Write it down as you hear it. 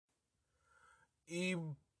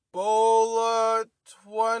Ebola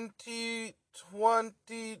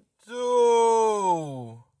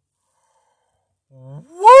 2022.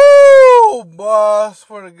 Woo! Boss,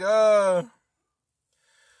 swear to God.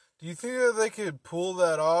 Do you think that they could pull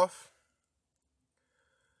that off?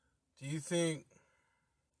 Do you think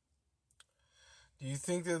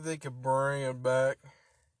that they could bring it back?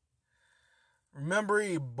 Remember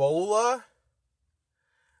Ebola?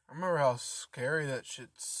 I remember how scary that shit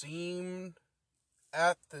seemed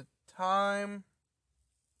at the time.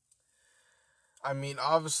 I mean,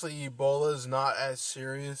 obviously Ebola is not as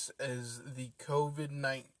serious as the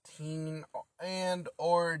COVID-19 and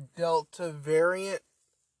or Delta variant.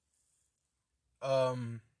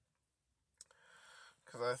 Because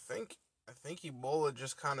I think Ebola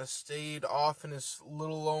just kind of stayed off in his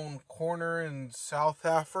little lone corner in South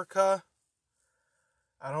Africa.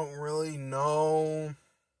 I don't really know.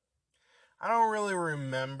 I don't really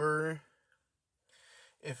remember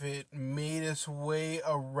if it made its way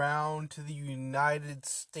around to the United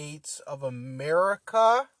States of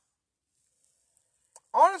America.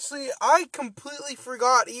 Honestly, I completely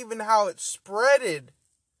forgot even how it spreaded.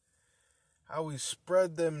 How we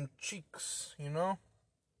spread them cheeks, you know?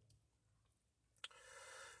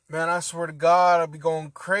 Man, I swear to God, I'll be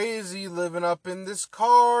going crazy living up in this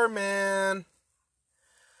car, man.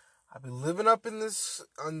 I'll be living up in this,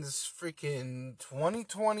 on this freaking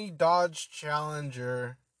 2020 Dodge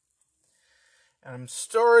Challenger. And I'm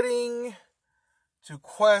starting to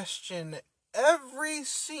question every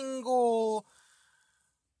single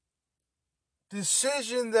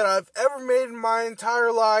decision that I've ever made in my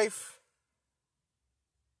entire life.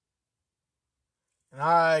 And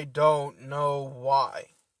I don't know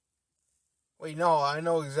why. Wait, no, I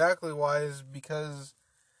know exactly why. Is because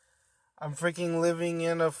I'm freaking living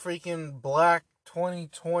in a freaking black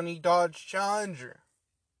 2020 Dodge Challenger.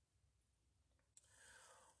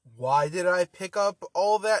 Why did I pick up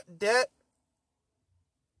all that debt?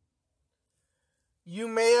 You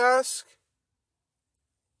may ask.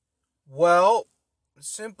 Well,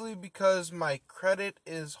 simply because my credit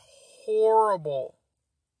is horrible.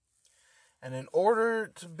 And in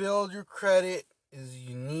order to build your credit,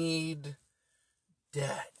 you need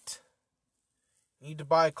debt. You need to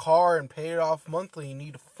buy a car and pay it off monthly. You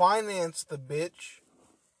need to finance the bitch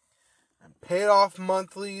and pay it off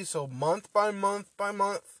monthly, so month by month,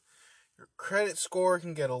 your credit score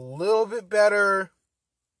can get a little bit better,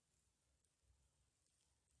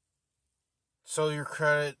 so your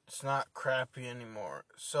credit's not crappy anymore.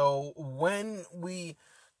 So when we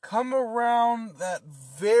come around that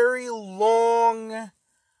very long,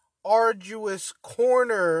 arduous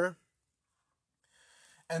corner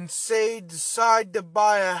and decide to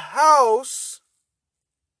buy a house,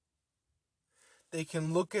 they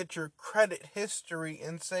can look at your credit history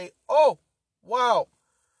and say, oh, wow,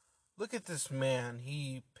 look at this man.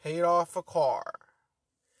 He paid off a car.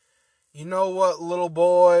 You know what, little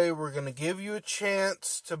boy? We're going to give you a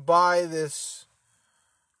chance to buy this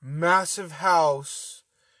massive house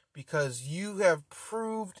because you have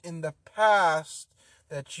proved in the past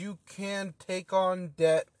that you can take on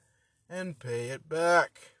debt and pay it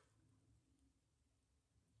back.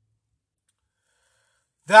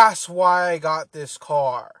 That's why I got this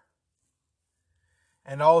car.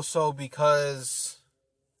 And also because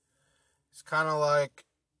it's kind of like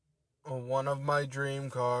one of my dream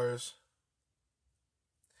cars.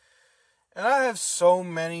 And I have so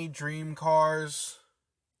many dream cars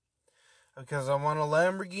because I want a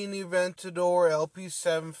Lamborghini Aventador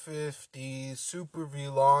LP750 Super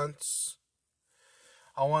Volante.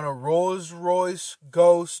 I want a Rolls-Royce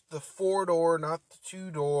Ghost, the 4-door, not the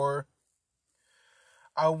 2-door.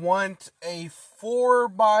 I want a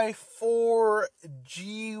 4x4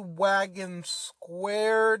 G-Wagon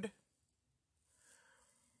Squared.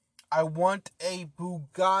 I want a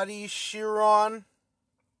Bugatti Chiron.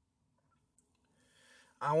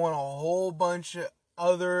 I want a whole bunch of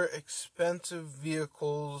other expensive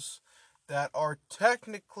vehicles that are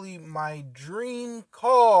technically my dream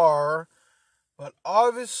car, but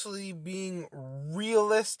obviously being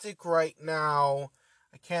realistic right now,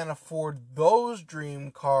 I can't afford those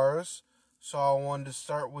dream cars, so I wanted to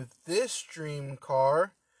start with this dream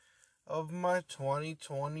car of my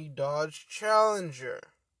 2020 Dodge Challenger.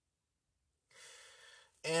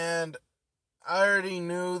 And I already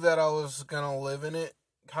knew that I was gonna live in it,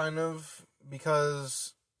 kind of,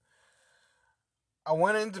 because I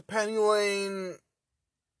went into Penny Lane,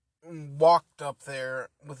 walked up there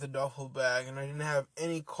with a duffel bag, and I didn't have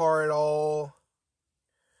any car at all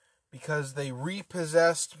because they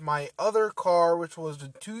repossessed my other car, which was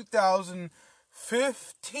the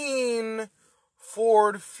 2015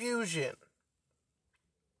 Ford Fusion.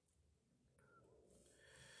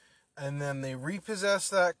 And then they repossessed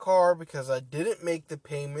that car because I didn't make the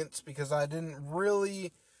payments, because I didn't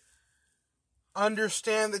really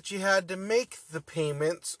understand that you had to make the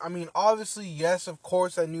payments. I mean, obviously, yes, of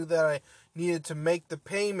course, I knew that I needed to make the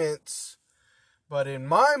payments. But in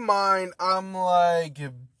my mind, I'm like,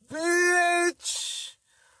 bitch,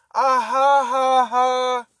 ah ha ha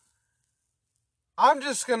ha. I'm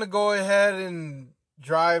just gonna go ahead and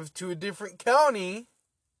drive to a different county.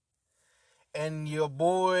 And your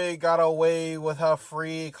boy got away with a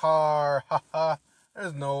free car. Ha ha.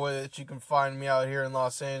 There's no way that you can find me out here in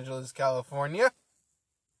Los Angeles, California.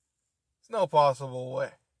 There's no possible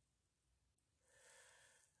way.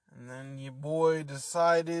 And then your boy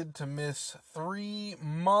decided to miss 3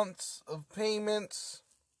 months of payments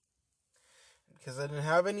because I didn't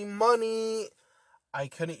have any money. I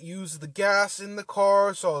couldn't use the gas in the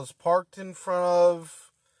car, so I was parked in front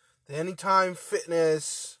of the Anytime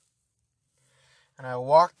Fitness. And I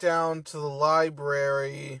walked down to the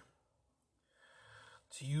library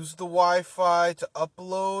to use the Wi-Fi to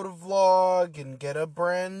upload a vlog and get a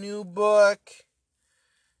brand new book.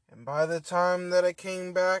 And by the time that I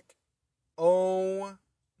came back, oh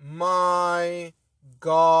my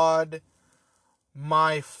God,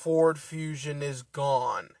 my Ford Fusion is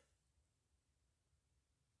gone.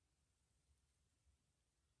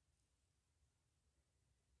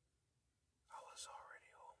 I was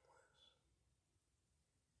already homeless,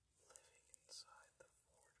 living inside the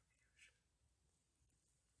Ford Fusion.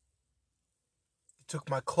 You took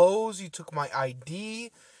my clothes, you took my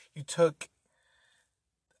ID, you took,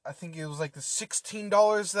 I think it was like the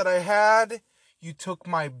 $16 that I had. You took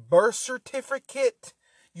my birth certificate.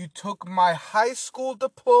 You took my high school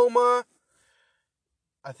diploma.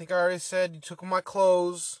 I think I already said you took my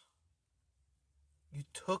clothes. You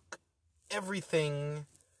took everything.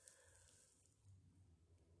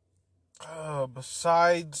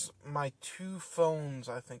 Besides my 2 phones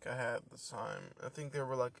I think I had this time. I think they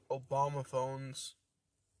were like Obama phones.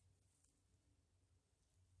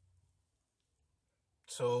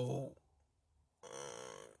 So,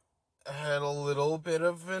 I had a little bit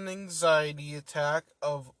of an anxiety attack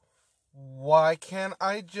of, why can't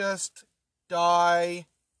I just die?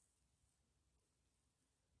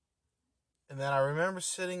 And then I remember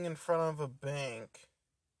sitting in front of a bank.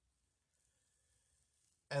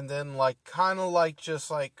 And then, like, kind of like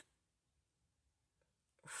just like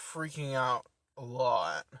freaking out a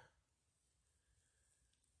lot.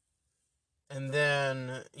 And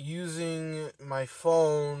then using my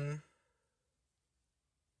phone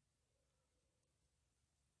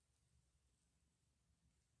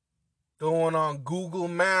going on Google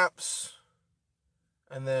Maps,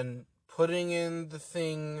 and then putting in the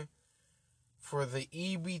thing for the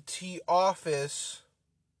EBT office,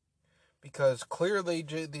 because clearly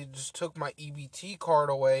they just took my EBT card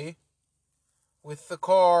away with the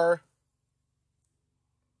car.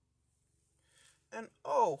 And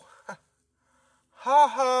oh,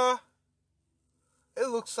 haha, it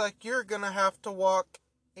looks like you're gonna have to walk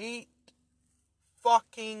 8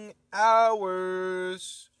 fucking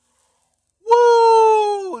hours.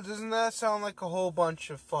 Woo! Doesn't that sound like a whole bunch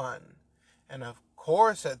of fun? And of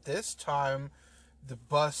course, at this time, the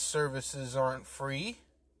bus services aren't free.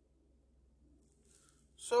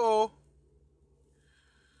 So,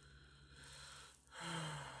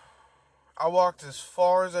 I walked as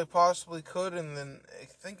far as I possibly could, and then I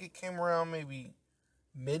think it came around maybe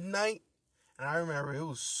midnight. And I remember it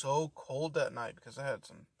was so cold that night because I had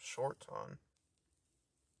some shorts on.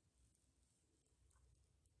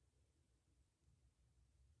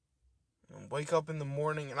 And wake up in the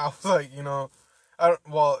morning, and I was like,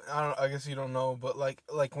 I guess you don't know, but like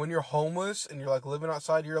when you're homeless and you're like living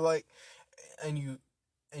outside, you're like, and you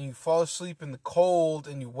fall asleep in the cold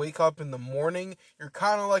and you wake up in the morning, you're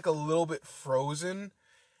kind of like a little bit frozen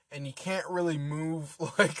and you can't really move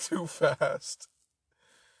like too fast.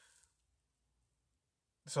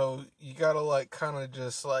 So you gotta like kind of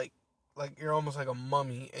just like you're almost like a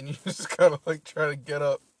mummy and you just gotta like try to get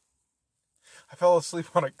up. I fell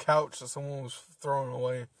asleep on a couch that someone was throwing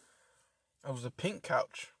away. It was a pink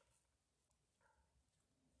couch.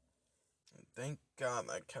 Thank God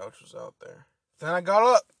that couch was out there. Then I got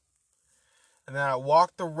up. And then I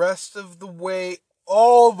walked the rest of the way,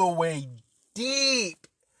 all the way deep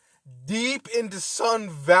into Sun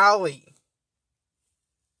Valley.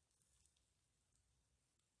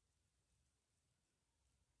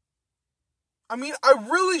 I mean, I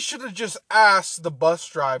really should have just asked the bus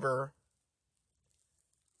driver.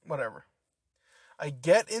 Whatever. I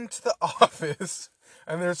get into the office,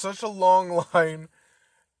 and there's such a long line.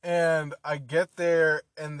 And I get there,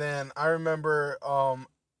 and then I remember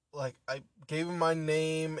I gave him my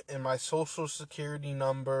name and my social security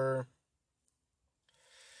number.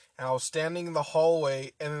 And I was standing in the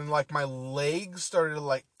hallway, and then like my legs started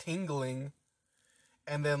like tingling,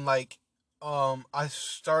 and then I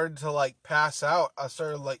started to like pass out. I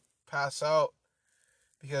started to like pass out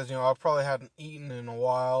because I probably hadn't eaten in a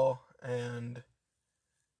while, and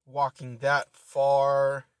walking that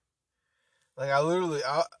far, I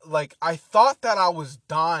thought that I was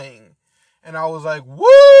dying, and I was like,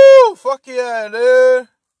 woo, fuck yeah, dude.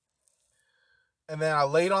 And then I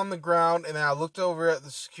laid on the ground, and then I looked over at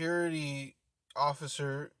the security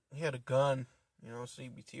officer. He had a gun,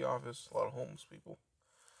 CBT office, a lot of homeless people.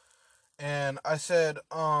 And I said,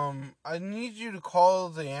 I need you to call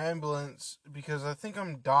the ambulance because I think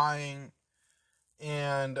I'm dying.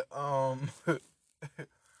 And,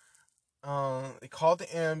 they called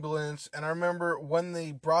the ambulance, and I remember when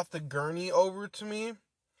they brought the gurney over to me,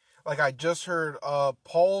 I just heard,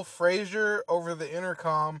 Paul Frazier over the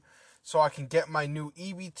intercom so I can get my new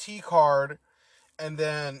EBT card. And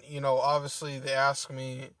then, obviously they ask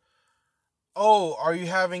me, oh, are you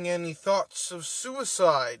having any thoughts of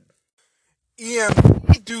suicide?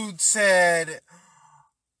 EMT dude said,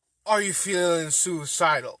 are you feeling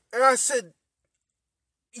suicidal? And I said,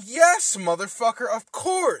 yes, motherfucker, of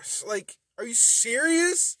course. Are you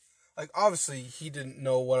serious? Obviously, he didn't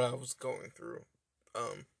know what I was going through.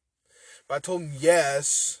 But I told him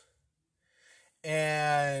yes.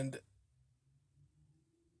 And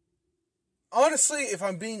honestly, if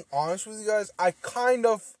I'm being honest with you guys, I kind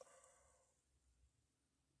of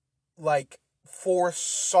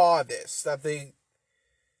foresaw this, that they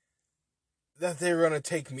were going to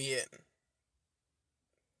take me in.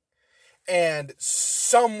 And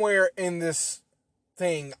somewhere in this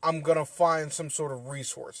thing, I'm going to find some sort of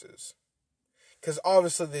resources. Because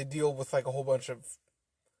obviously they deal with a whole bunch of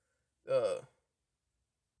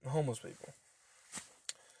homeless people.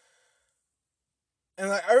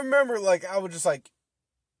 And I remember I was like,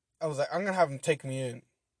 I'm going to have them take me in.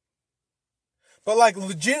 But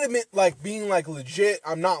legitimate, being legit,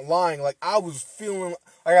 I'm not lying. I was feeling,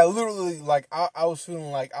 I literally, I was feeling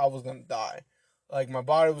like I was going to die. My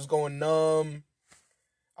body was going numb.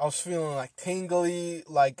 I was feeling tingly.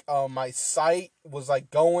 My sight was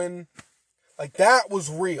going. That was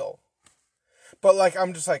real. But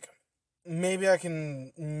I'm just maybe I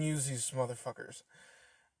can use these motherfuckers.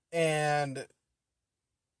 And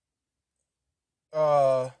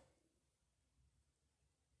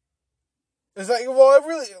it's well, I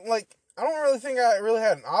really I don't really think I really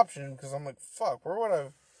had an option, because I'm fuck, where would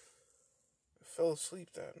I fell asleep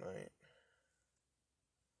that night?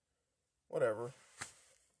 Whatever.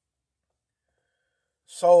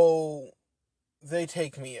 So they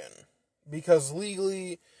take me in, because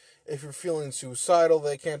legally, if you're feeling suicidal,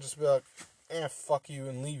 they can't just be like, fuck you,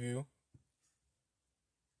 and leave you.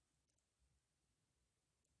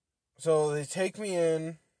 So they take me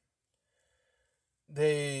in,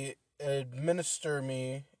 they administer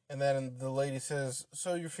me, and then the lady says,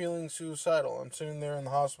 so you're feeling suicidal? I'm sitting there in the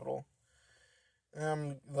hospital. And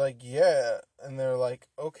I'm like, yeah. And they're like,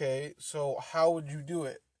 okay, so how would you do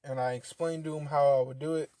it? And I explained to them how I would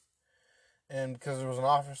do it. And because there was an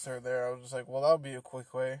officer there, I was just like, well, that would be a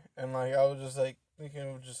quick way. And I was just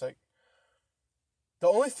thinking of just the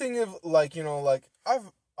only thing of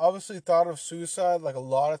I've obviously thought of suicide a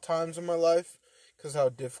lot of times in my life because how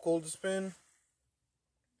difficult it's been.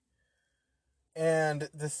 And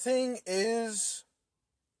the thing is,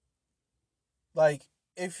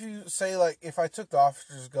 if you say, if I took the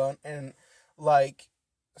officer's gun and,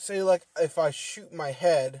 say, if I shoot my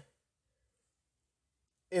head,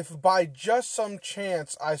 if by just some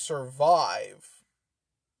chance I survive,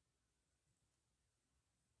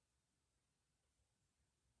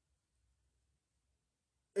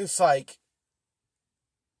 it's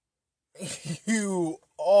you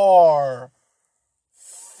are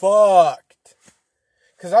fucked.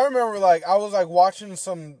 Because I remember, I was, watching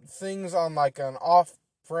some things on, an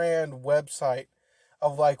off-brand website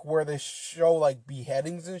of, where they show,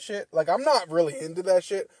 beheadings and shit. I'm not really into that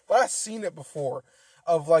shit, but I've seen it before.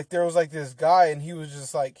 Of, there was, this guy, and he was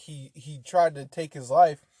just, he tried to take his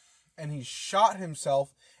life, and he shot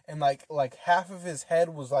himself, and, half of his head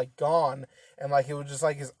was, gone, and, it was just,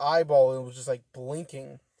 his eyeball, it was just,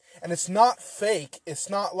 blinking. And it's not fake.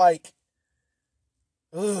 It's not,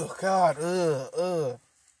 ugh, God, ugh.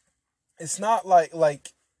 It's not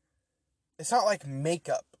it's not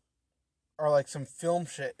makeup or some film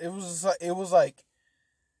shit. It was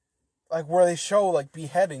where they show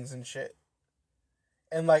beheadings and shit.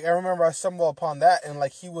 And I remember I stumbled upon that, and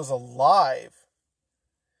he was alive.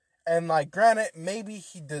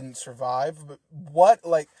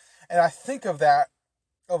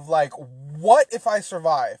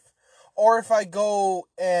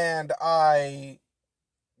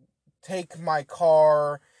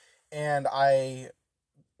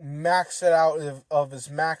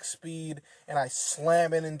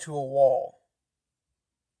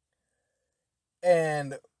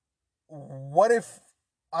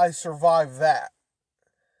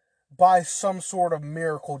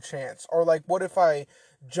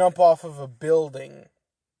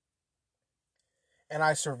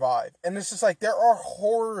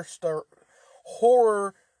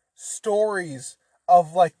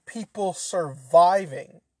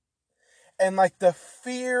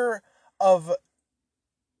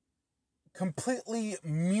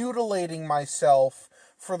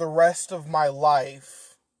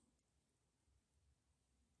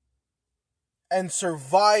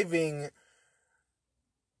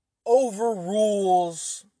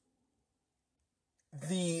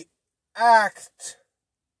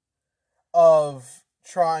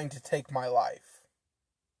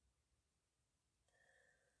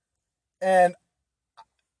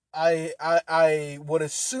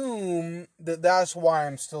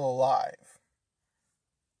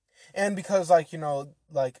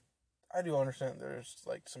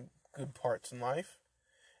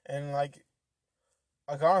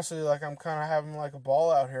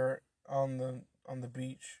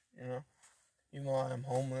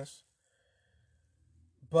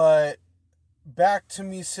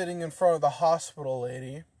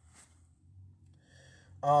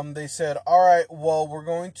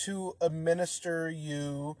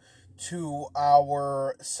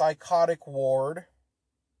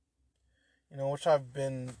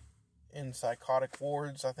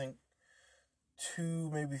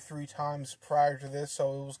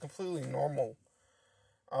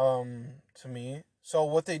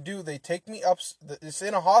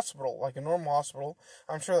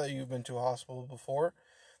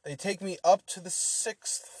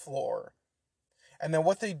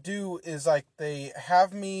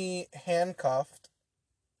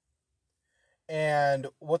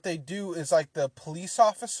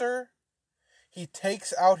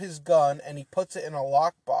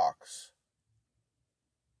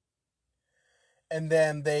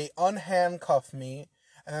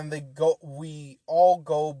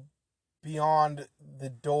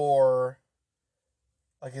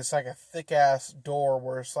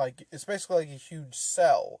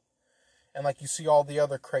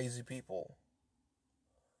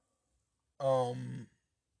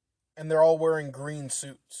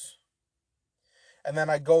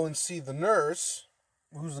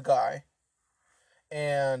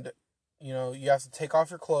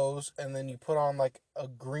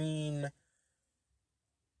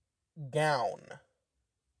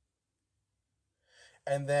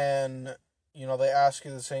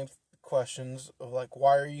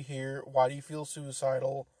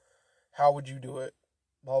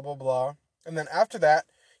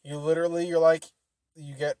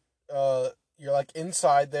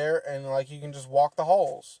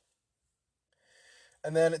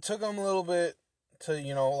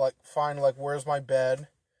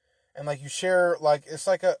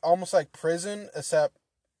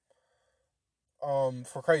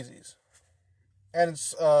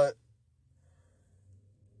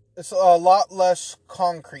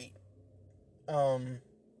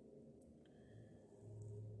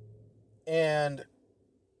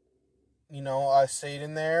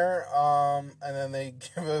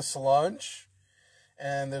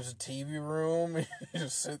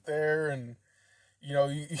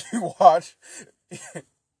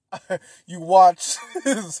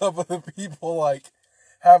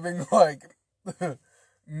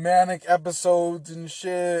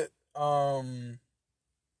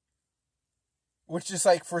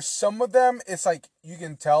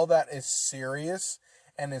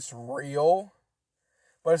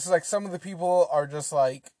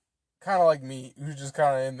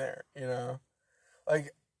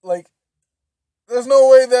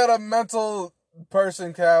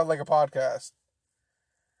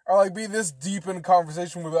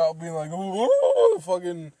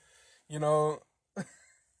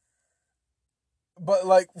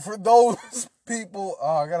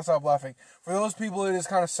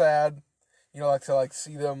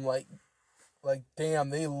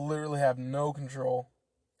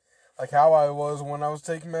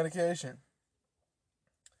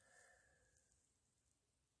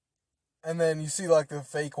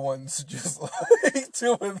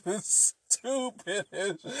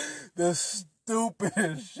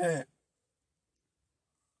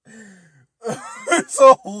 It's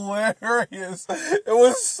so hilarious. It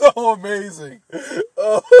was so amazing.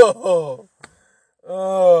 Oh,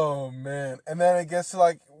 oh man. And then it gets to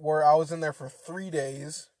like where I was in there for 3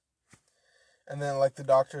 days. And then like the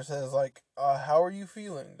doctor says like, how are you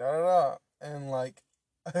feeling? Da da da. And like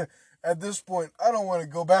at this point, I don't want to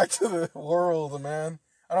go back to the world, man.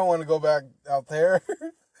 I don't want to go back out there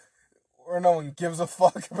where no one gives a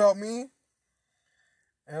fuck about me.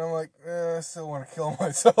 And I'm like, I still want to kill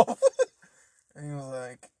myself. And he was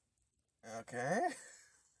like, okay.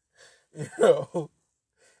 You know,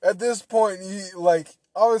 at this point,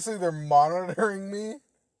 obviously they're monitoring me.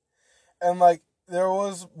 And, like, there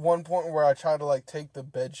was one point where I tried to, like, take the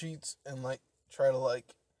bed sheets and, like, try to,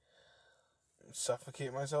 like,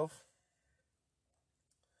 suffocate myself.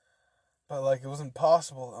 But, like, it was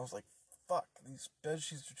impossible. I was like, fuck, these bed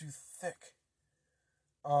sheets are too thick.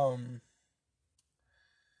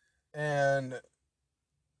 And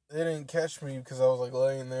they didn't catch me because I was, like,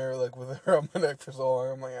 laying there, like, with it around my neck for so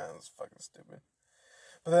long. I'm like, that's fucking stupid.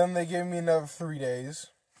 But then they gave me another 3 days.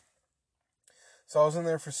 So I was in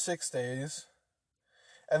there for 6 days.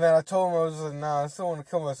 And then I told them, I was like, nah, I still want to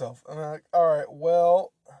kill myself. And they're like, alright,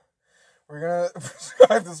 well, we're going to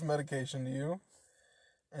prescribe this medication to you.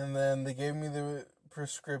 And then they gave me the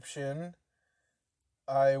prescription.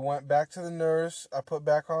 I went back to the nurse. I put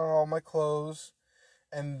back on all my clothes.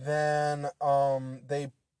 And then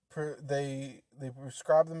they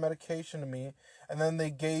prescribed the medication to me. And then they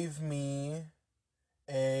gave me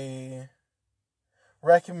a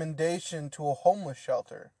recommendation to a homeless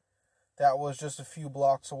shelter that was just a few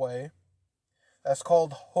blocks away. That's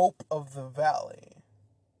called Hope of the Valley.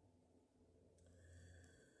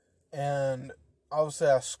 And obviously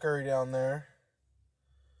I scurry down there.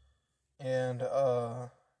 And I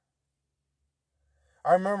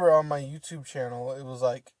remember on my YouTube channel, it was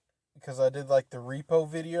like, because I did like the repo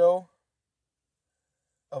video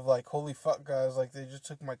of like, holy fuck guys, like they just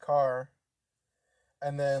took my car.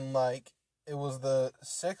 And then like, it was the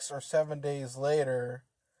 6 or 7 days later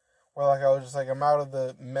where like I was just like, I'm out of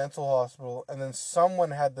the mental hospital. And then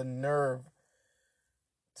someone had the nerve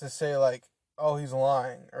to say like, oh, he's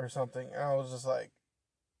lying or something. And I was just like,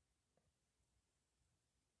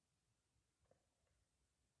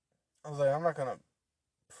 I'm not gonna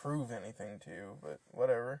prove anything to you, but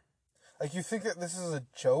whatever. Like, you think that this is a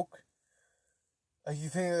joke? Like, you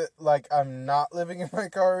think that, like, I'm not living in my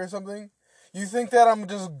car or something? You think that I'm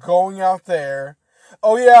just going out there,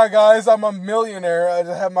 oh yeah, guys, I'm a millionaire, I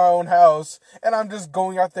just have my own house, and I'm just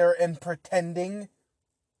going out there and pretending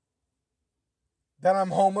that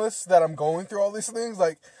I'm homeless, that I'm going through all these things?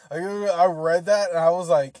 Like I read that, and I was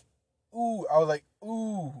like, ooh. I was like,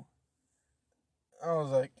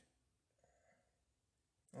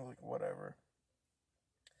 whatever.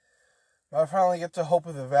 I finally get to Hope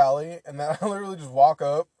of the Valley, and then I literally just walk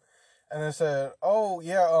up, and they said, "Oh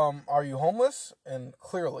yeah, are you homeless?" And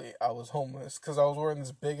clearly, I was homeless because I was wearing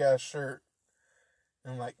this big ass shirt,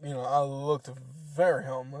 and like I looked very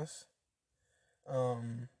homeless. I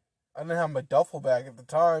didn't have my duffel bag at the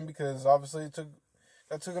time because obviously it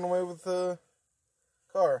got taken away with the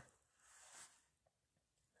car.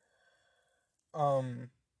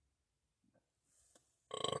 Um,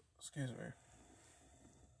 excuse me.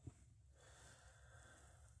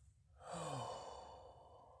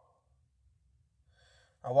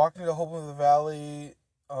 I walked into Hope of the Valley.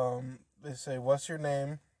 They say, "What's your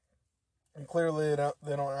name?" And clearly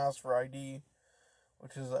they don't ask for ID,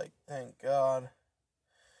 which is like, thank God.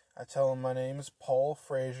 I tell them my name is Paul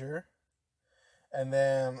Frazier. And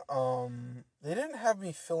then they didn't have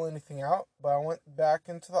me fill anything out, but I went back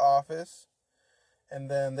into the office,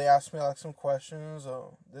 and then they asked me like some questions,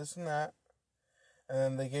 this and that. And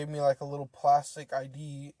then they gave me like a little plastic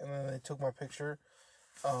ID, and then they took my picture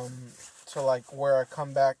to like where I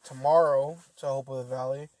come back tomorrow to Hope of the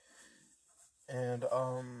Valley. And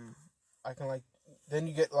I can like, then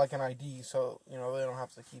you get like an ID, so they don't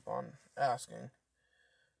have to keep on asking.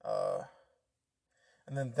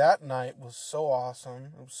 And then that night was so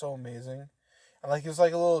awesome. It was so amazing. And like it was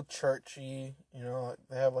like a little churchy, like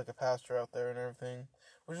they have like a pastor out there and everything,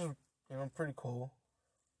 which is pretty cool.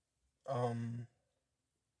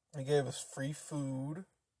 They gave us free food,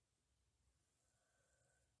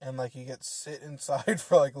 and like you get to sit inside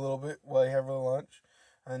for like a little bit while you have your lunch,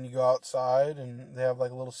 and then you go outside and they have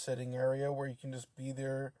like a little sitting area where you can just be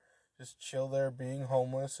there, just chill there, being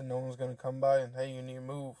homeless, and no one's gonna come by and, hey, you need to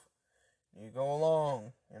move. You go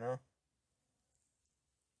along,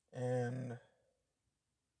 and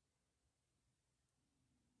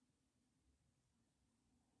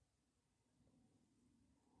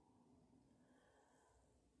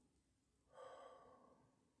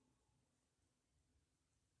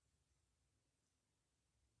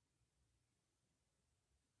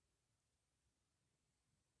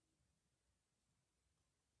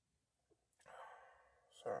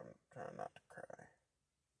I'm trying not to cry.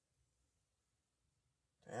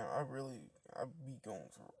 Damn, I'd be going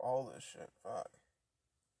through all this shit. Fuck.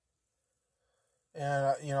 And,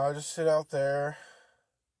 I just sit out there.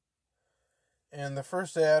 And the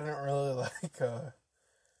first day I didn't really,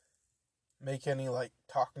 make any,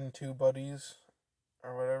 talking to buddies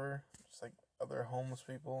or whatever. Just, other homeless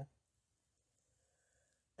people.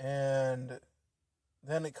 And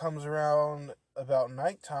then it comes around about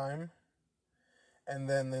nighttime. And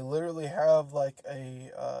then they literally have,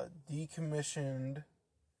 a decommissioned,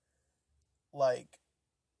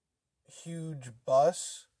 huge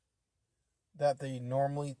bus that they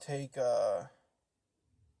normally take,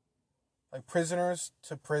 prisoners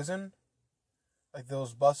to prison. Like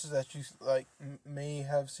those buses that you, may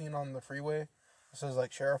have seen on the freeway. It says,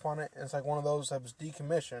 sheriff on it. And it's, one of those that was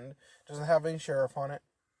decommissioned. Doesn't have any sheriff on it.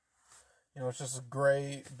 It's just a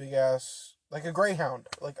gray, big-ass, like a Greyhound.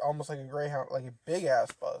 Almost like a Greyhound. Like a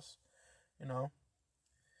big-ass bus.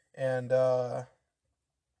 And,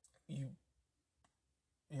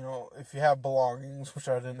 if you have belongings, which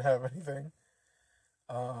I didn't have anything,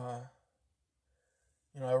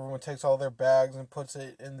 everyone takes all their bags and puts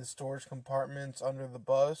it in the storage compartments under the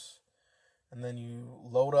bus. And then you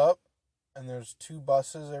load up, and there's 2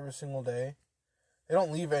 buses every single day. They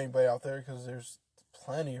don't leave anybody out there because there's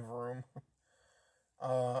plenty of room.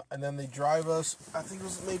 And then they drive us, I think it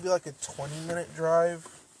was maybe a 20-minute drive,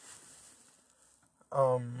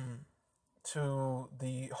 to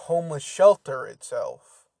the homeless shelter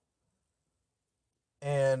itself.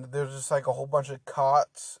 And there's just a whole bunch of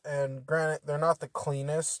cots, and granted, they're not the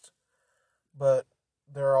cleanest, but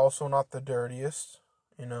they're also not the dirtiest,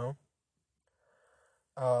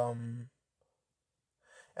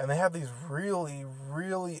 and they have these really,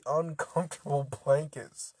 really uncomfortable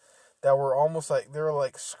blankets that were almost they were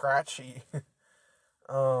scratchy.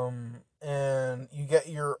 And you get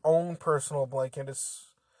your own personal blanket. It's,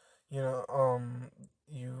 you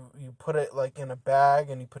put it in a bag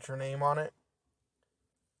and you put your name on it.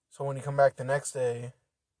 So when you come back the next day,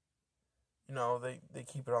 they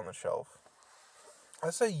keep it on the shelf. I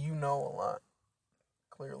say a lot.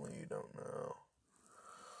 Clearly you don't know.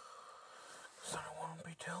 Because I don't want to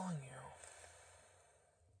be telling you.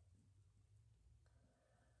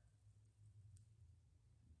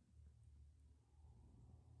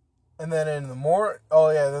 And then in the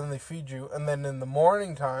then they feed you. And then in the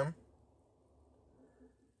morning time,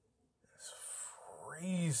 it's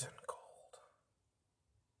freezing cold.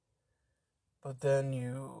 But then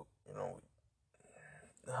you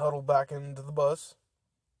huddle back into the bus.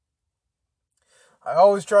 I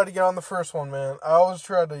always try to get on the first one, man. I always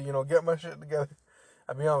try to, get my shit together.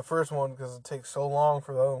 I'd be on the first one because it takes so long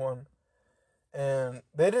for the other one. And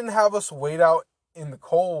they didn't have us wait out in the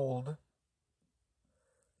cold,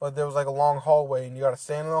 but there was a long hallway, and you got to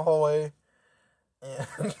stand in the hallway.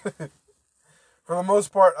 And for the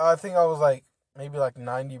most part, I think I was maybe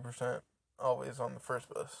 90% always on the first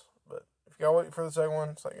bus. But if you got to wait for the second one,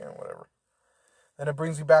 it's whatever. Then it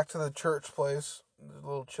brings you back to the church place, the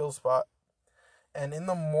little chill spot. And in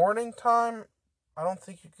the morning time, I don't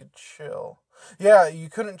think you could chill. Yeah, you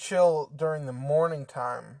couldn't chill during the morning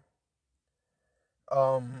time.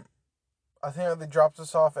 I think they dropped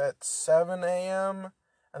us off at 7 a.m.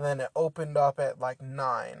 and then it opened up at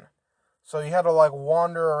 9. So you had to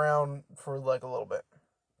wander around for a little bit.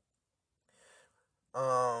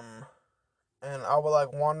 And I would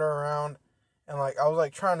wander around, and I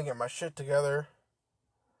was trying to get my shit together.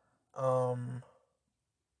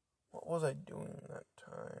 What was I doing that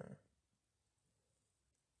time?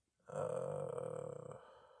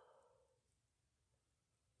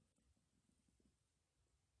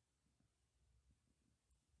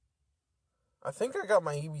 I think I got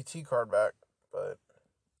my EBT card back, but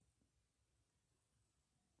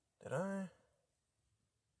did I?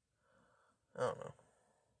 I don't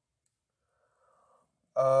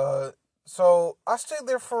know. So I stayed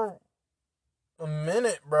there for a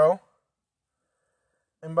minute, bro.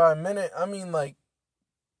 And by a minute, I mean maybe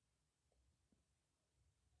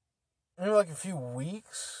a few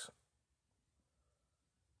weeks.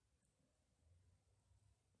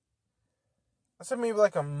 I said maybe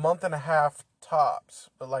a month and a half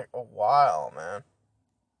tops, but a while, man.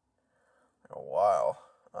 A while.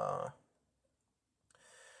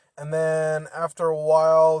 And then after a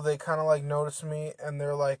while, they kind of noticed me, and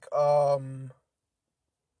they're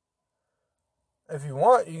if you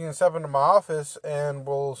want, you can step into my office and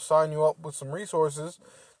we'll sign you up with some resources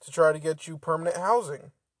to try to get you permanent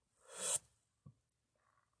housing.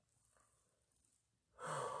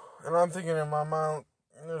 And I'm thinking in my mind,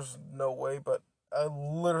 there's no way, but I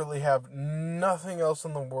literally have nothing else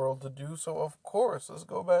in the world to do, so of course, let's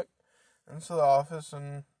go back into the office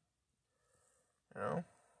and,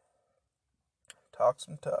 talk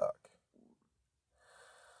some talk.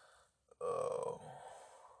 Oh.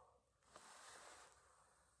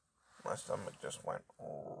 My stomach just went.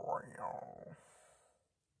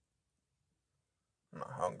 I'm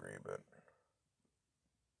not hungry, but.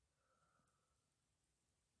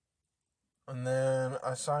 And then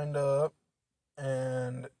I signed up,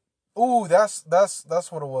 and that's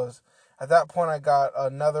what it was. At that point, I got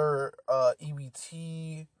another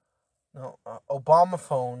EBT, no, Obama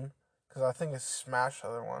phone, because I think it smashed the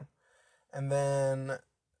other one, and then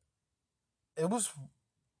it was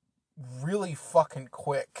really fucking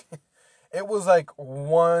quick. It was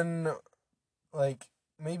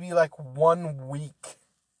maybe 1 week,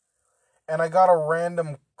 and I got a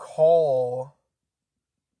random call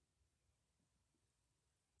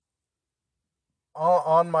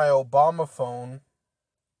on my Obama phone,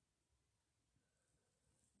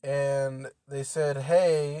 and they said,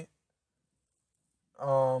 "Hey,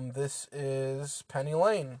 this is Penny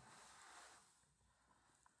Lane.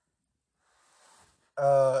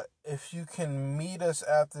 If you can meet us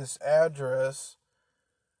at this address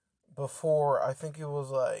before," I think it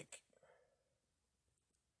was like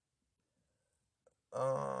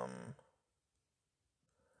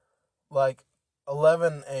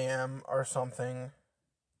 11 a.m. or something,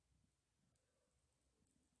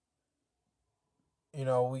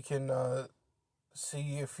 we can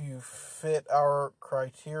see if you fit our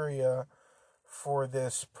criteria for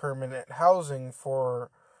this permanent housing for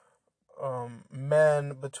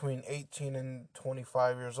men between 18 and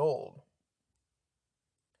 25 years old.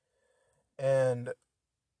 And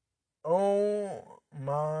oh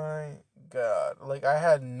my god, I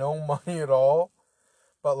had no money at all,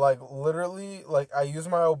 but literally, I used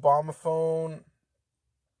my Obama phone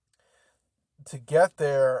to get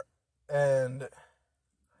there, and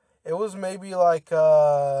it was maybe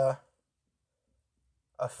a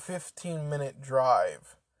 15-minute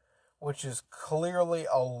drive, which is clearly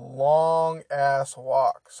a long ass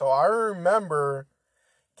walk. So I remember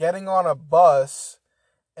getting on a bus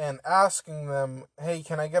and asking them, "Hey,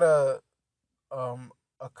 can I get a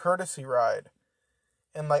courtesy ride?"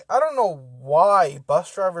 And I don't know why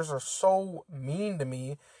bus drivers are so mean to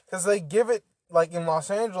me, because they give it, in Los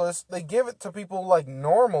Angeles, they give it to people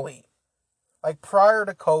normally, prior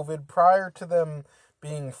to COVID, prior to them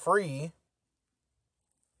being free.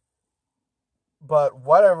 But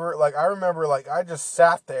whatever, I remember, I just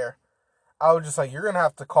sat there. I was just you're gonna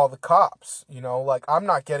have to call the cops, I'm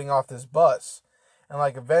not getting off this bus. And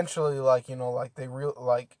eventually, they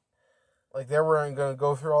they weren't gonna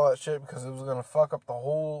go through all that shit, because it was gonna fuck up the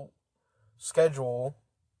whole schedule,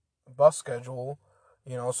 bus schedule,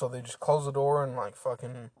 so they just closed the door and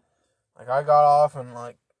fucking, I got off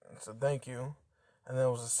and said thank you. And then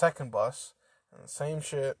it was a second bus and the same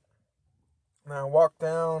shit. And I walked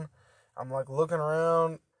down, I'm looking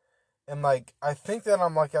around, and I think that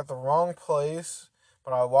I'm at the wrong place,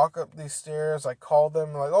 but I walk up these stairs, I call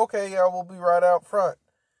them, okay, yeah, we'll be right out front.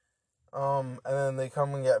 And then they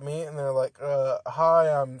come and get me, and they're hi,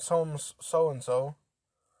 I'm so-and-so.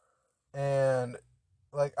 And,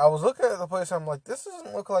 I was looking at the place, I'm this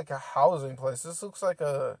doesn't look like a housing place. This looks like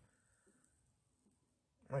a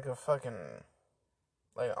fucking,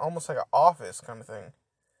 almost like an office kind of thing.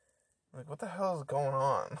 What the hell is going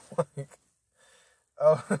on?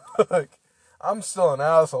 Oh, I'm still an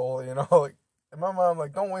asshole, in my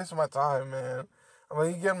mind, don't waste my time, man.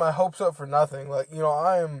 You getting my hopes up for nothing.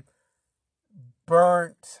 I am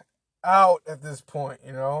burnt out at this point,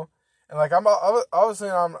 And I'm obviously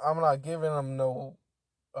I'm not giving them no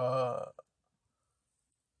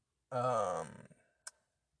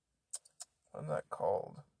what's that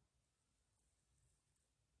called?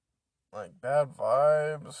 Bad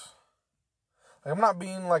vibes. I'm not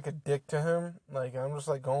being a dick to him. I'm just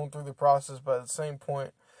going through the process, but at the same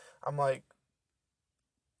point, I'm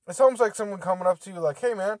it's almost like someone coming up to you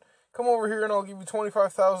hey man, come over here and I'll give you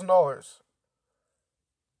 $25,000.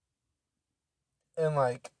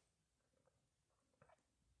 And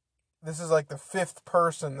this is the fifth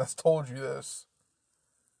person that's told you this.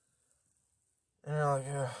 And you're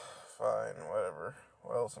yeah, fine, whatever.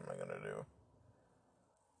 What else am I gonna do?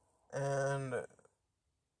 And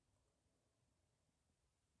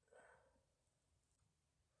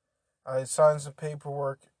I signed some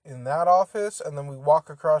paperwork in that office, and then we walk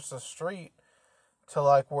across the street to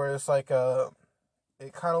where it's it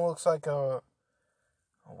kind of looks like a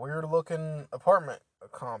weird looking apartment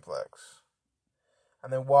complex.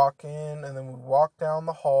 And then walk in, and then we walk down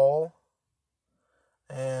the hall,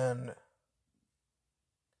 and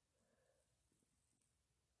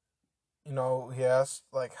he asked,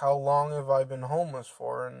 like, how long have I been homeless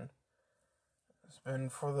for? And it's been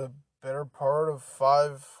for the better part of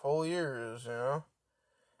 5 whole years,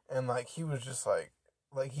 And, like, he was just like,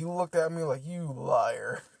 he looked at me like, you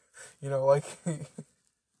liar. Like,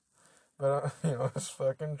 but, it's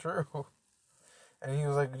fucking true. And he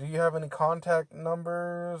was like, do you have any contact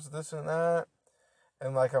numbers, this and that?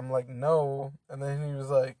 And, like, I'm like, no. And then he was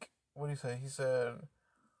like, what did he say? He said,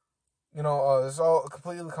 it's all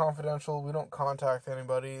completely confidential. We don't contact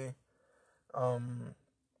anybody. And,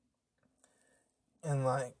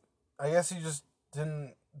 like, I guess he just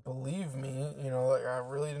didn't believe me. Like, I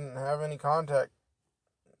really didn't have any contact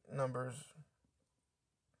numbers.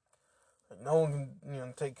 Like, no one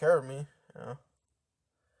can, take care of me,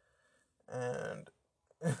 And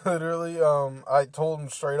literally, I told him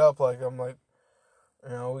straight up, like, I'm like,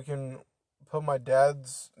 we can put my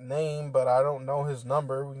dad's name, but I don't know his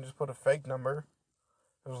number. We can just put a fake number.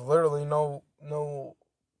 There was literally no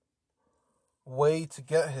way to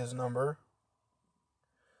get his number.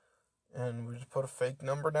 And we just put a fake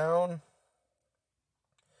number down.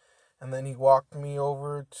 And then he walked me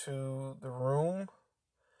over to the room.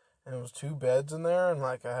 And it was 2 beds in there. And,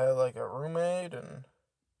 like, I had, like, a roommate. And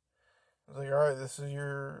I was like, alright, this is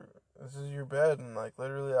your bed. And, like,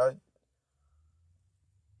 literally,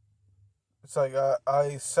 it's like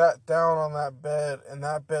I sat down on that bed, and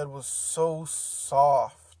that bed was so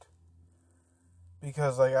soft.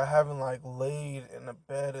 Because, like, I haven't, like, laid in a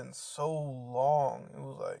bed in so long. It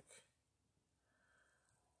was like,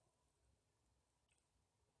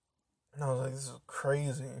 and I was like, this is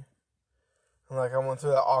crazy. And, like, I went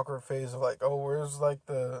through that awkward phase of, like, oh, where's, like,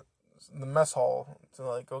 the mess hall to,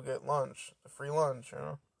 like, go get lunch, the free lunch,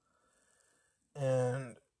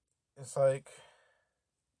 And it's like,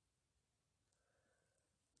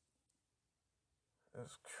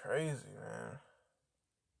 it's crazy, man.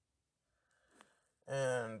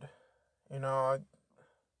 And,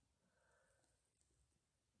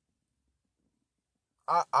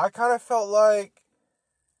 I kind of felt like,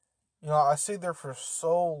 I stayed there for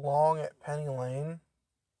so long at Penny Lane.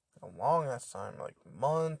 A long ass time, like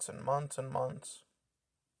months and months and months.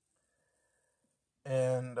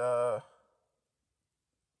 And,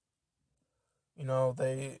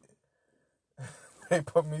 they they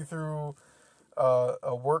put me through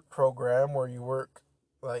a work program where you work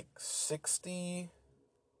like 60.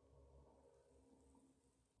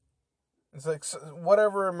 It's like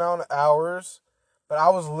whatever amount of hours, but I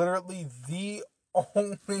was literally the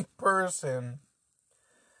only person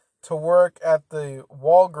to work at the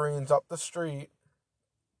Walgreens up the street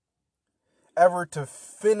ever to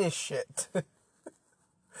finish it.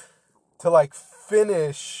 To, like,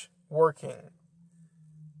 finish working.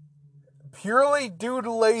 Purely due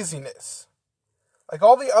to laziness. Like,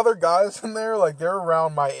 all the other guys in there, like, they're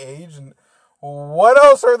around my age, and what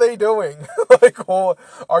else are they doing? Like, well,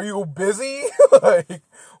 are you busy? Like,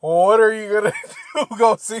 what are you gonna do?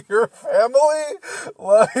 Go see your family?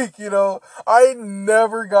 Like, I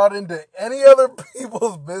never got into any other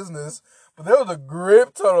people's business, but there was a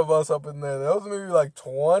grip ton of us up in there. There was maybe like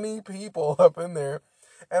 20 people up in there,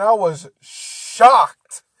 and I was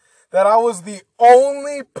shocked that I was the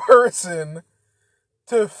only person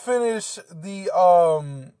to finish the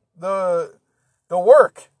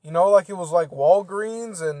work, like it was like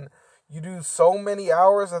Walgreens, and you do so many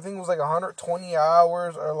hours. I think it was like 120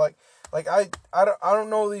 hours, or like I don't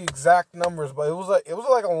know the exact numbers, but it was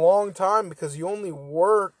like a long time, because you only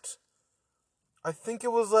worked, I think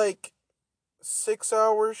it was like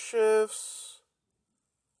 6-hour shifts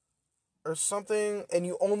or something, and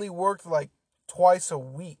you only worked like twice a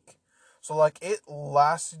week. So, like, it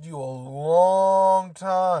lasted you a long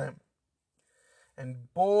time.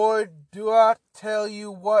 And boy, do I tell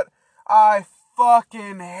you what, I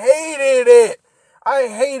fucking hated it. I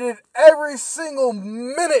hated every single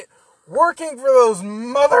minute working for those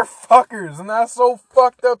motherfuckers. And that's so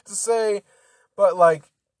fucked up to say. But, like,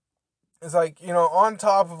 it's like, on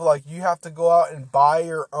top of, like, you have to go out and buy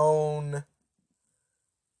your own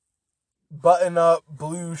button-up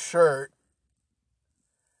blue shirt.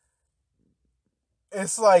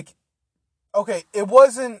 It's like, okay, it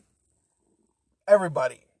wasn't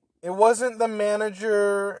everybody. It wasn't the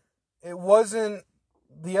manager. It wasn't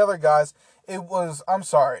the other guys. It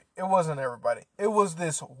wasn't everybody. It was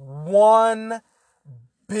this one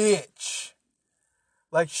bitch.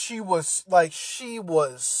 She was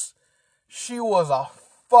a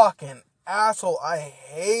fucking asshole. I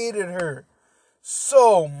hated her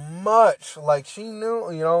so much. Like, she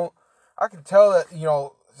knew, I could tell that,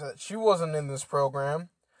 that she wasn't in this program.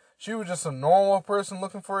 She was just a normal person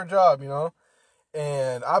looking for a job,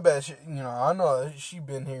 And I bet she, I know that she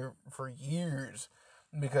been here for years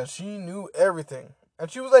because she knew everything.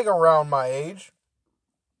 And she was like around my age.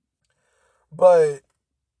 But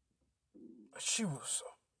she was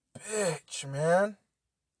a bitch, man.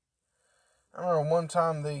 I remember one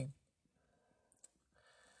time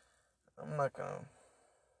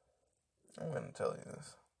I'm gonna tell you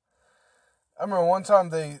this. I remember one time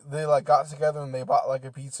they like got together and they bought like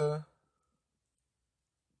a pizza.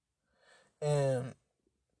 And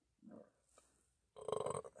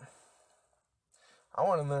I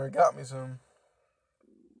went in there and got me some.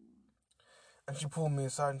 And she pulled me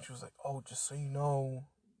aside and she was like, "Oh, just so you know,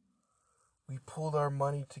 we pulled our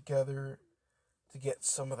money together to get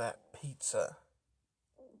some of that pizza."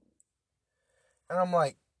 And I'm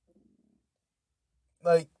like,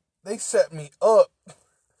 they set me up.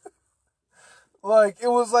 Like, it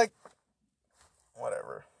was like,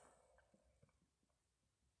 whatever.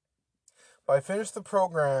 But I finished the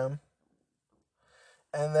program,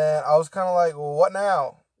 and then I was kind of like, well, what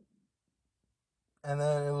now? And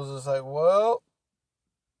then it was just like, well,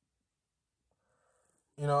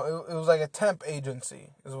 it was like a temp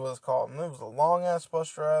agency is what it's called. And it was a long-ass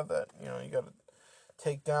bus drive that, you got to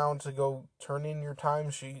take down to go turn in your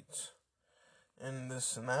timesheets and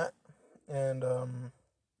this and that. And I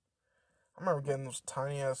remember getting those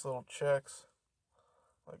tiny-ass little checks,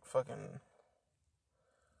 like fucking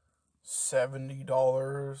 $70,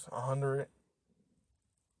 $100.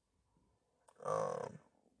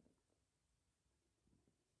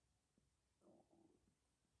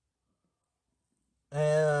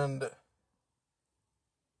 And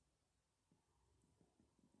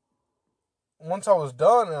once I was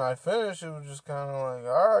done and I finished, it was just kind of like,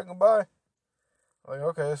 all right, goodbye. Like,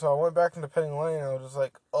 okay, so I went back into Penny Lane and I was just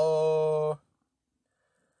like, what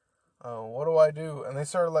do I do? And they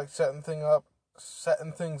started like setting things up.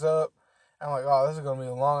 And I'm like, oh, this is going to be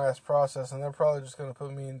a long ass process. And they're probably just going to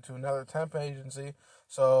put me into another temp agency.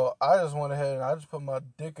 So I just went ahead and I just put my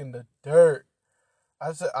dick in the dirt.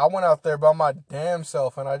 I went out there by my damn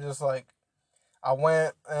self and I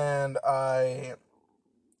went and I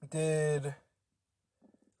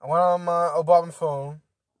went on my Obama phone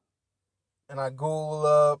and I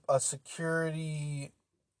Googled up a security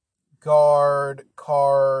guard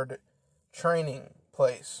card training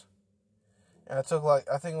place. And I took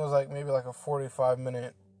I think it was maybe a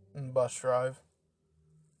 45-minute bus drive.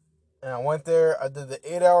 And I went there, I did the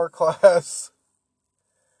 8-hour class.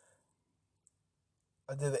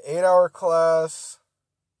 I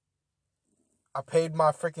paid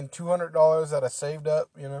my freaking $200 that I saved up,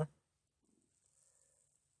 and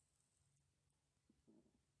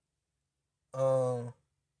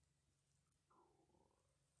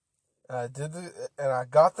I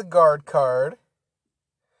got the guard card.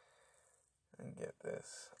 And get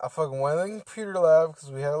this. I fucking went to the computer lab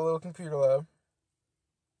because we had a little computer lab.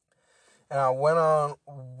 And I went on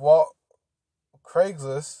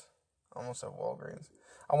Craigslist. I almost said Walgreens.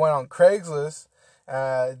 I went on Craigslist.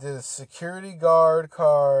 I did a security guard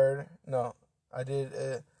card. No, I did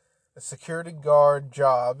a security guard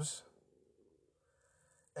jobs.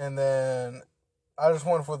 And then I just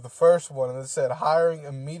went for the first one. And it said hiring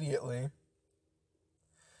immediately.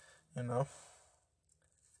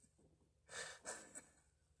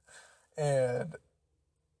 And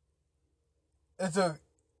it took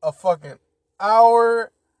a fucking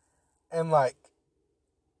hour and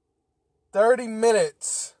 30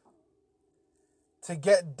 minutes to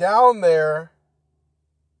get down there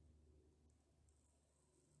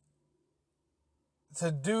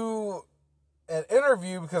to do an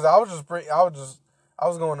interview because I was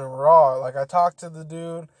going in raw. Like, I talked to the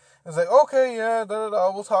dude. It's like, okay, yeah,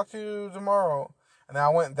 we'll talk to you tomorrow. And then I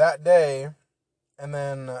went that day, and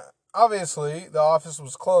then obviously the office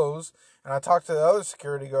was closed. And I talked to the other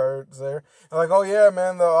security guards there. They're like, oh yeah,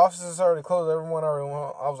 man, the office is already closed. Everyone already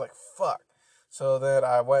went. I was like, fuck. So then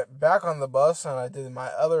I went back on the bus and I did my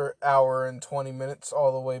other hour and 20 minutes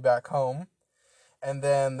all the way back home. And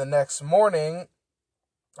then the next morning,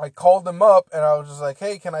 I called them up and I was just like,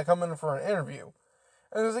 hey, can I come in for an interview?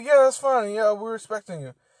 And he was like, yeah, that's fine. Yeah, we're expecting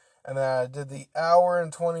you. And then I did the hour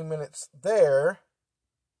and 20 minutes there.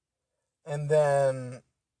 And then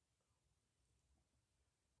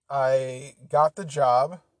I got the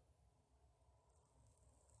job.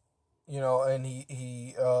 And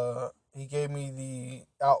he gave me the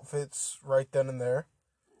outfits right then and there.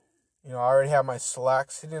 I already had my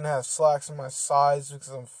slacks. He didn't have slacks in my size because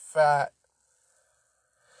I'm fat.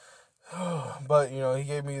 But, he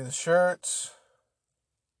gave me the shirts.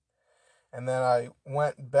 And then I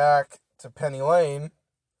went back to Penny Lane.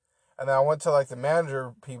 And then I went to the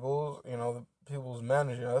manager people, the people who's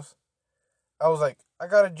managing us. I was like, I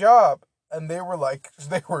got a job. And they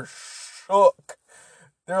were shook.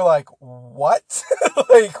 They're like, what?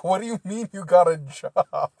 Like, what do you mean you got a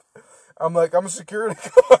job? I'm like, I'm a security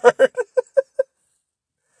guard.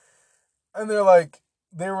 And they were like,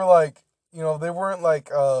 they weren't like,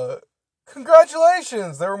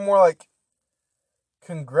 congratulations. They were more like,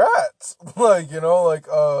 congrats. Like,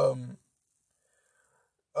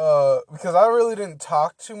 because I really didn't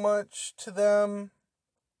talk too much to them.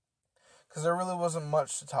 Because there really wasn't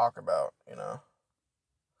much to talk about,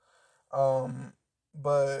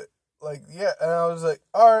 But, like, yeah, and I was like,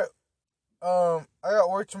 alright, I got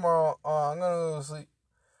work tomorrow, I'm gonna go to sleep.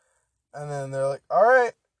 And then they're like,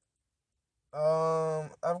 alright,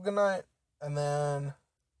 have a good night. And then,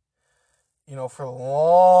 for the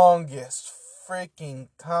longest freaking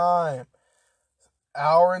time,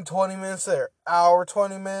 hour and 20 minutes there, hour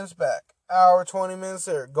 20 minutes back, hour 20 minutes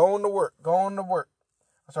there, going to work, going to work.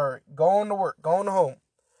 Sorry, going to work, going home,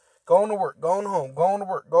 going to work, going home, going to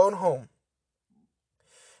work, going home.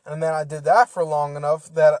 And then I did that for long enough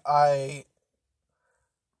that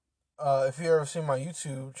if you ever seen my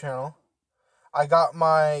YouTube channel, I got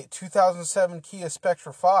my 2007 Kia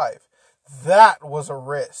Spectra 5. That was a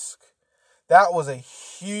risk. That was a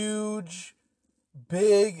huge,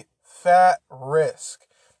 big, fat risk.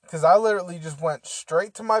 Because I literally just went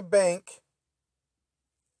straight to my bank.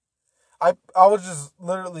 I was just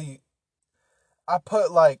literally, I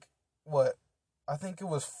put like, what? I think it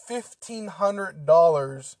was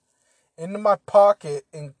 $1,500 into my pocket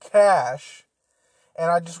in cash.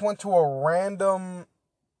 And I just went to a random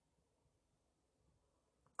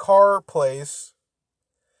car place.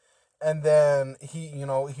 And then he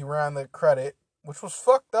ran the credit, which was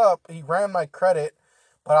fucked up. He ran my credit,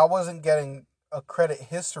 but I wasn't getting a credit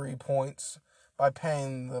history points by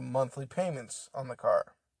paying the monthly payments on the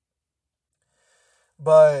car.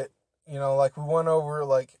 But, like we went over,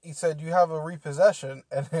 like he said, you have a repossession,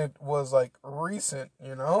 and it was like recent,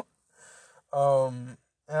 And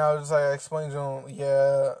I was like, I explained to him,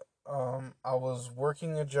 yeah, I was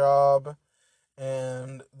working a job,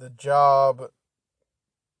 and the job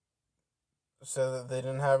said that they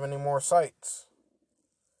didn't have any more sites.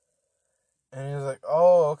 And he was like,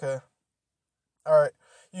 oh, okay. Alright.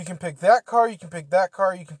 You can pick that car, you can pick that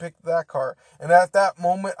car, you can pick that car. And at that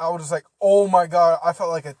moment, I was just like, oh my god, I felt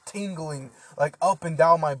like a tingling, like up and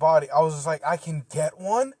down my body. I was just like, I can get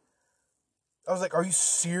one? I was like, are you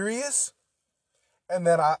serious? And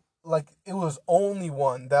then it was only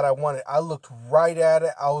one that I wanted. I looked right at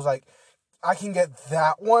it. I was like, I can get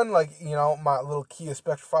that one. Like, my little Kia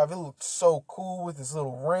Spectra 5. It looked so cool with his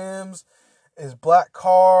little rims, his black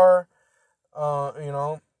car,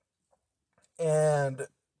 And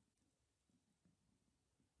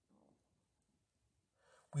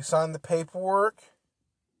we signed the paperwork.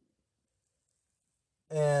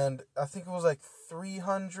 And I think it was like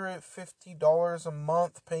 $350 a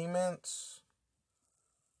month payments.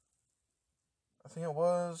 I think it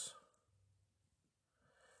was.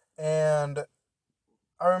 And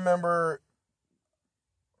I remember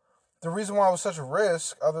the reason why it was such a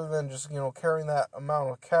risk, other than just, carrying that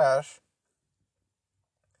amount of cash,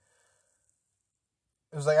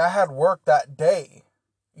 it was like I had work that day,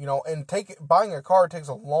 and buying a car takes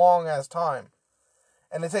a long ass time.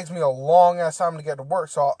 And it takes me a long ass time to get to work.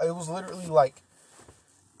 So it was literally like,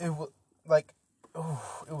 it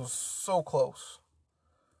was so close.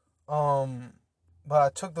 But I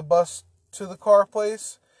took the bus to the car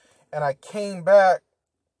place, and I came back,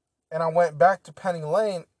 and I went back to Penny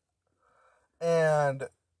Lane, and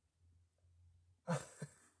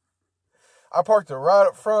I parked it right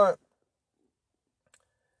up front,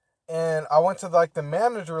 and I went to like the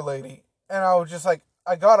manager lady, and I was just like,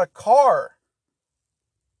 I got a car.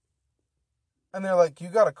 And they're like, you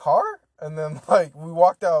got a car? And then like we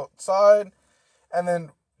walked outside, and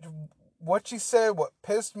then what she said, what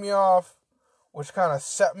pissed me off, which kind of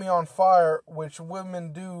set me on fire, which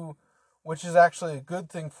women do, which is actually a good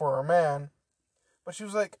thing for a man. But she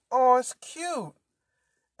was like, oh, it's cute.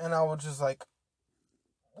 And I was just like,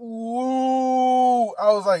 ooh.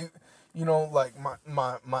 I was like, like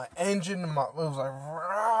my engine, it was like,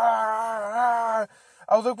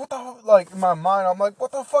 I was like, what the, like in my mind, I'm like,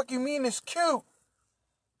 what the fuck you mean it's cute?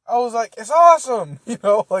 I was like, it's awesome,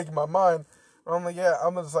 like in my mind. I'm like, yeah,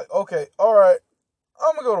 I'm just like, okay, all right,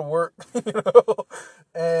 I'm gonna go to work,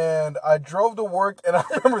 And I drove to work, and I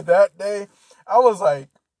remember that day, I was like,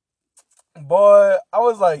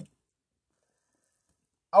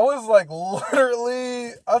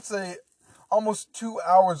 literally, I'd say almost 2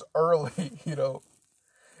 hours early, And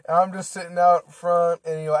I'm just sitting out front,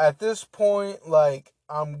 and, at this point, like,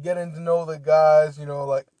 I'm getting to know the guys,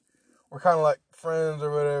 like, we're kind of like friends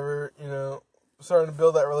or whatever, you know, starting to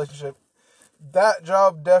build that relationship. That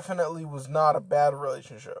job definitely was not a bad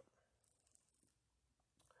relationship.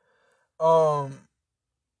 But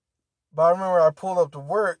I remember I pulled up to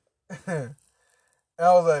work and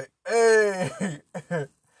I was like, hey.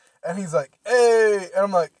 And he's like, hey. And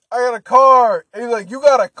I'm like, I got a car. And he's like, you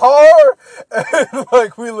got a car? And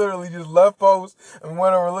like, we literally just left post and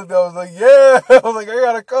went over and looked at it. I was like, yeah. I was like, I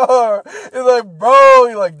got a car. He's like, bro.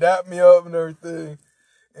 He like dapped me up and everything.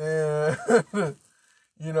 And,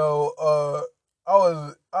 you know, I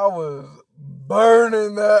was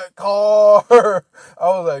burning that car. I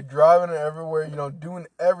was like driving it everywhere, you know, doing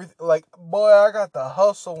everything. Like, boy, I got the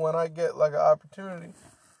hustle when I get like an opportunity.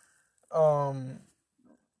 And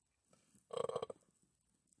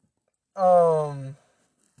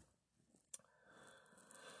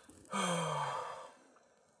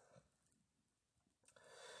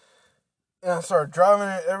I started driving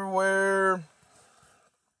it everywhere.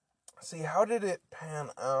 See, how did it pan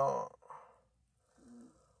out?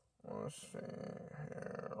 Let's see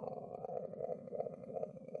here.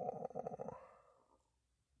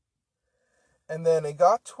 And then it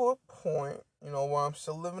got to a point, you know, where I'm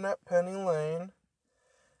still living at Penny Lane,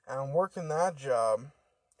 and I'm working that job,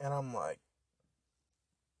 and I'm like,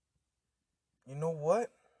 you know what?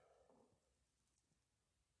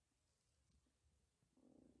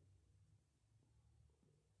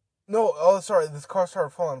 No, oh, sorry, this car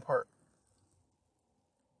started falling apart.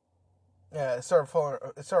 Yeah, it started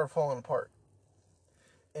falling apart.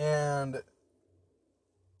 And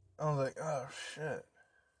I was like, oh shit.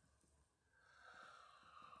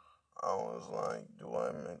 I was like, do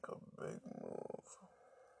I make a big move?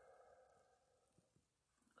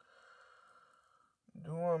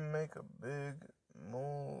 Do I make a big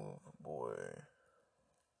move, boy?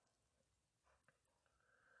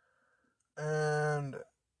 And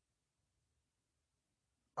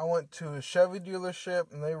I went to a Chevy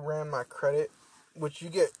dealership and they ran my credit, which you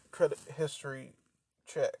get credit history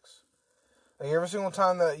checks. Like every single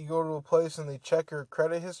time that you go to a place and they check your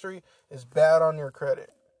credit history, it's bad on your credit.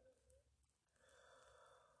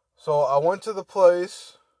 So I went to the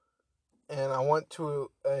place and I went to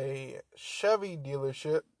a Chevy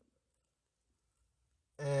dealership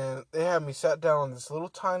and they had me sat down on this little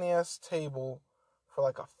tiny ass table for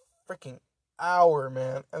like a freaking hour,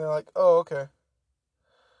 man. And they're like, oh, okay.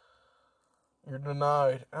 You're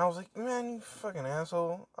denied. And I was like, man, you fucking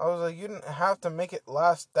asshole. I was like, you didn't have to make it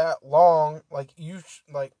last that long. Like,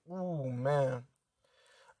 ooh, man.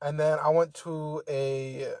 And then I went to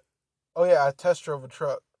I test drove a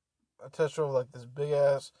truck. I test drove like this big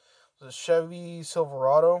ass, it was a Chevy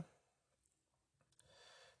Silverado.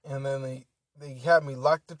 And then they had me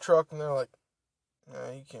lock the truck and they're like,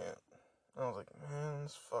 nah, you can't. I was like, man,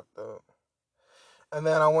 it's fucked up. And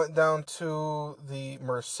then I went down to the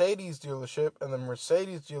Mercedes dealership, and the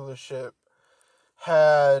Mercedes dealership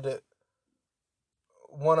had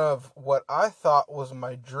one of what I thought was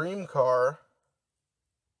my dream car,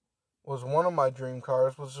 was one of my dream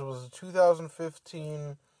cars, which was a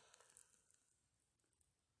 2015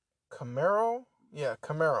 Camaro. Yeah,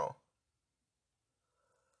 Camaro.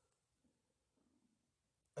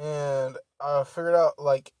 And I figured out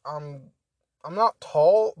like I'm not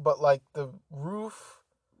tall, but like the roof,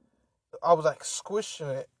 I was like squishing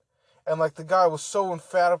it, and like the guy was so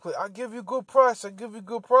emphatically, I give you a good price, I give you a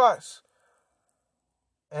good price.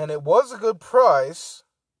 And it was a good price,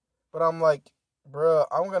 but I'm like, bruh,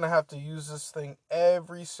 I'm gonna have to use this thing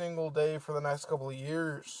every single day for the next couple of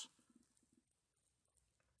years.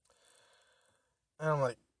 And I'm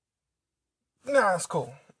like, nah, it's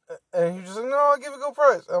cool. And he just like, no, I'll give you a good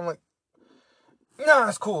price. And I'm like, nah,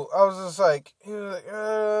 it's cool. I was just like, he was like,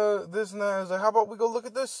 this and that. I was like, how about we go look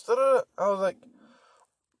at this? Da-da-da. I was like,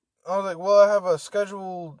 well, I have a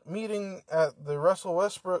scheduled meeting at the Russell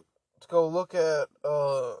Westbrook to go look at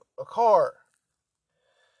a car.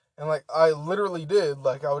 And like, I literally did.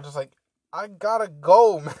 Like, I was just like, I gotta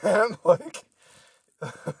go, man. Like,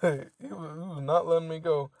 he was not letting me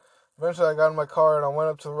go. Eventually, I got in my car and I went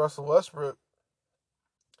up to the Russell Westbrook.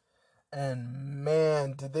 And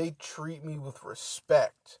man, did they treat me with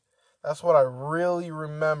respect. That's what I really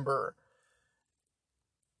remember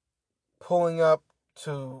pulling up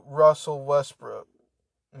to Russell Westbrook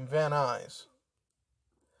in Van Nuys.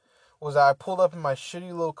 Was I pulled up in my shitty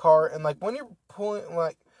little car, and like when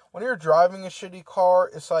you're driving a shitty car,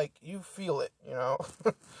 it's like you feel it, you know.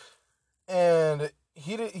 And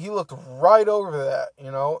he looked right over that,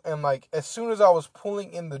 you know, and like as soon as I was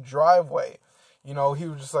pulling in the driveway, you know, he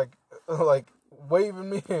was just like like waving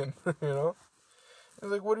me in, you know. He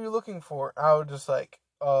was like, "What are you looking for?" I was just like,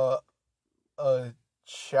 a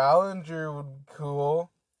Challenger would be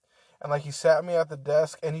cool. And like he sat me at the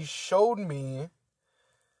desk and he showed me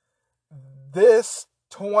this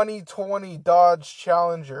 2020 Dodge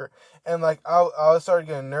Challenger, and like I started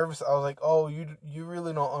getting nervous. I was like, "Oh, you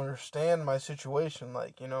really don't understand my situation.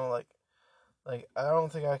 Like, like I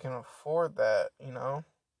don't think I can afford that, you know."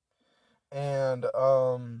 And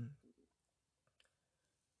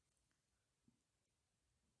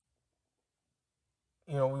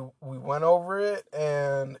we went over it,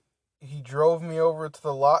 and he drove me over to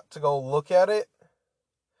the lot to go look at it.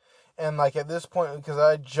 And like at this point, because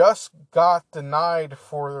I just got denied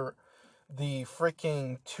for the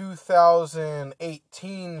freaking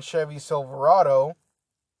 2018 Chevy Silverado,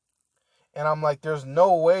 and I'm like, there's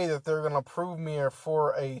no way that they're gonna approve me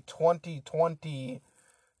for a 2020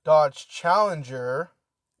 Dodge Challenger.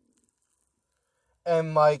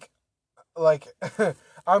 And like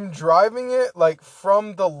I'm driving it like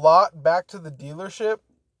from the lot back to the dealership,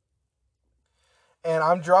 and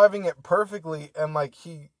I'm driving it perfectly, and like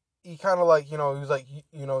he kind of like, he was like,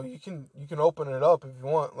 you can open it up if you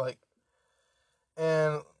want, like.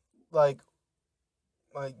 And like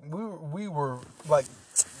we were like,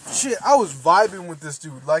 shit, I was vibing with this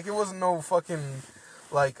dude. Like, it wasn't no fucking,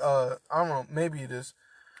 like, I don't know, maybe it is,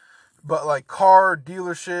 but like car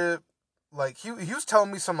dealership. Like, he was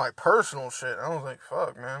telling me some like personal shit. I was like,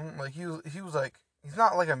 fuck, man. Like, he was like, he's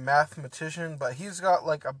not like a mathematician, but he's got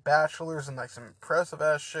like a bachelor's and like some impressive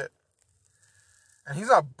ass shit. And he's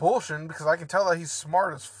not bullshitting, because I can tell that he's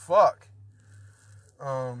smart as fuck.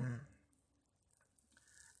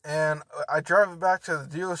 And I drive it back to the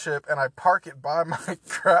dealership, and I park it by my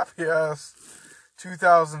crappy ass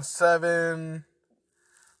 2007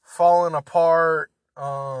 falling apart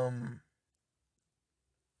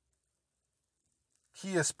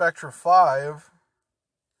Kia Spectra 5.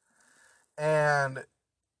 And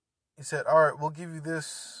he said, all right, we'll give you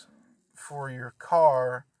this for your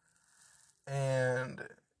car, and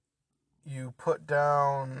you put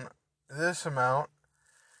down this amount,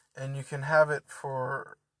 and you can have it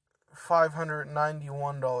for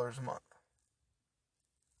 $591 a month.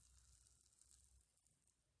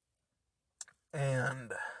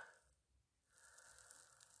 And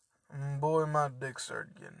boy, my dick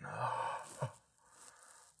started getting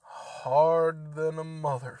hard than a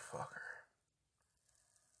motherfucker.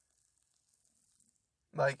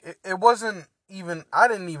 Like, it wasn't even, I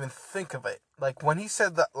didn't even think of it. Like, when he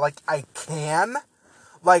said that, like, I can?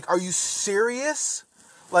 Like, are you serious?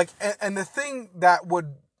 Like, and the thing that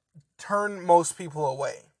would turn most people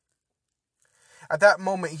away. At that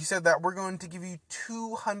moment, he said that we're going to give you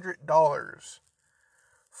 $200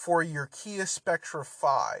 for your Kia Spectra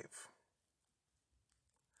 5.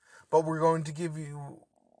 But we're going to give you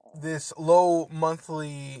this low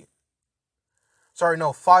monthly... Sorry,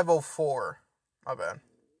 no, 504. My bad.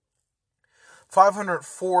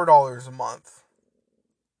 $504 a month.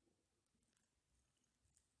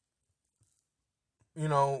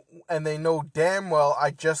 And they know damn well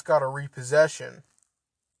I just got a repossession.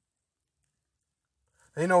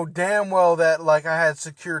 They know damn well that, like, I had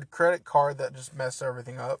secured credit card that just messed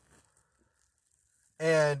everything up.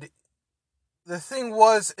 And the thing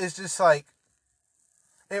is just like,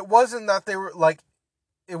 it wasn't that they were like,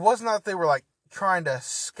 trying to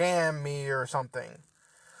scam me or something.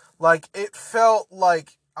 Like, it felt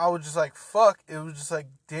like I was just like, fuck. It was just like,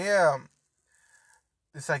 damn.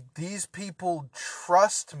 It's like, these people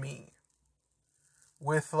trust me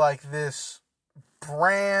with like this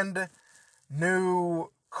brand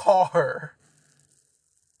new car.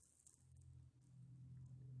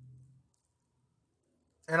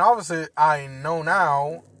 And obviously, I know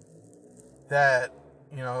now that,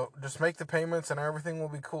 just make the payments and everything will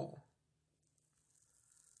be cool.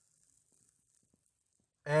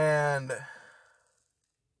 And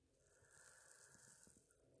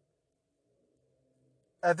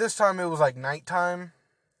at this time, it was like nighttime.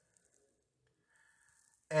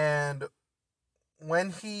 And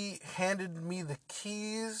when he handed me the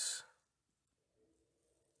keys,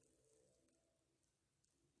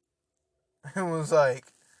 it was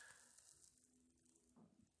like,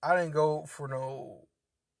 I didn't go for no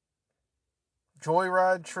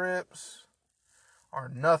joyride trips or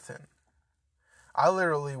nothing. I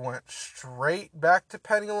literally went straight back to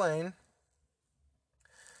Penny Lane.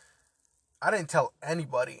 I didn't tell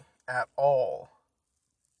anybody at all.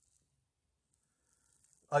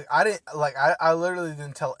 Like, I literally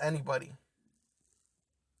didn't tell anybody.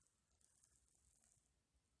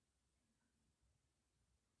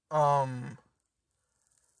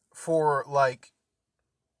 For like,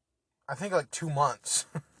 I think like 2 months.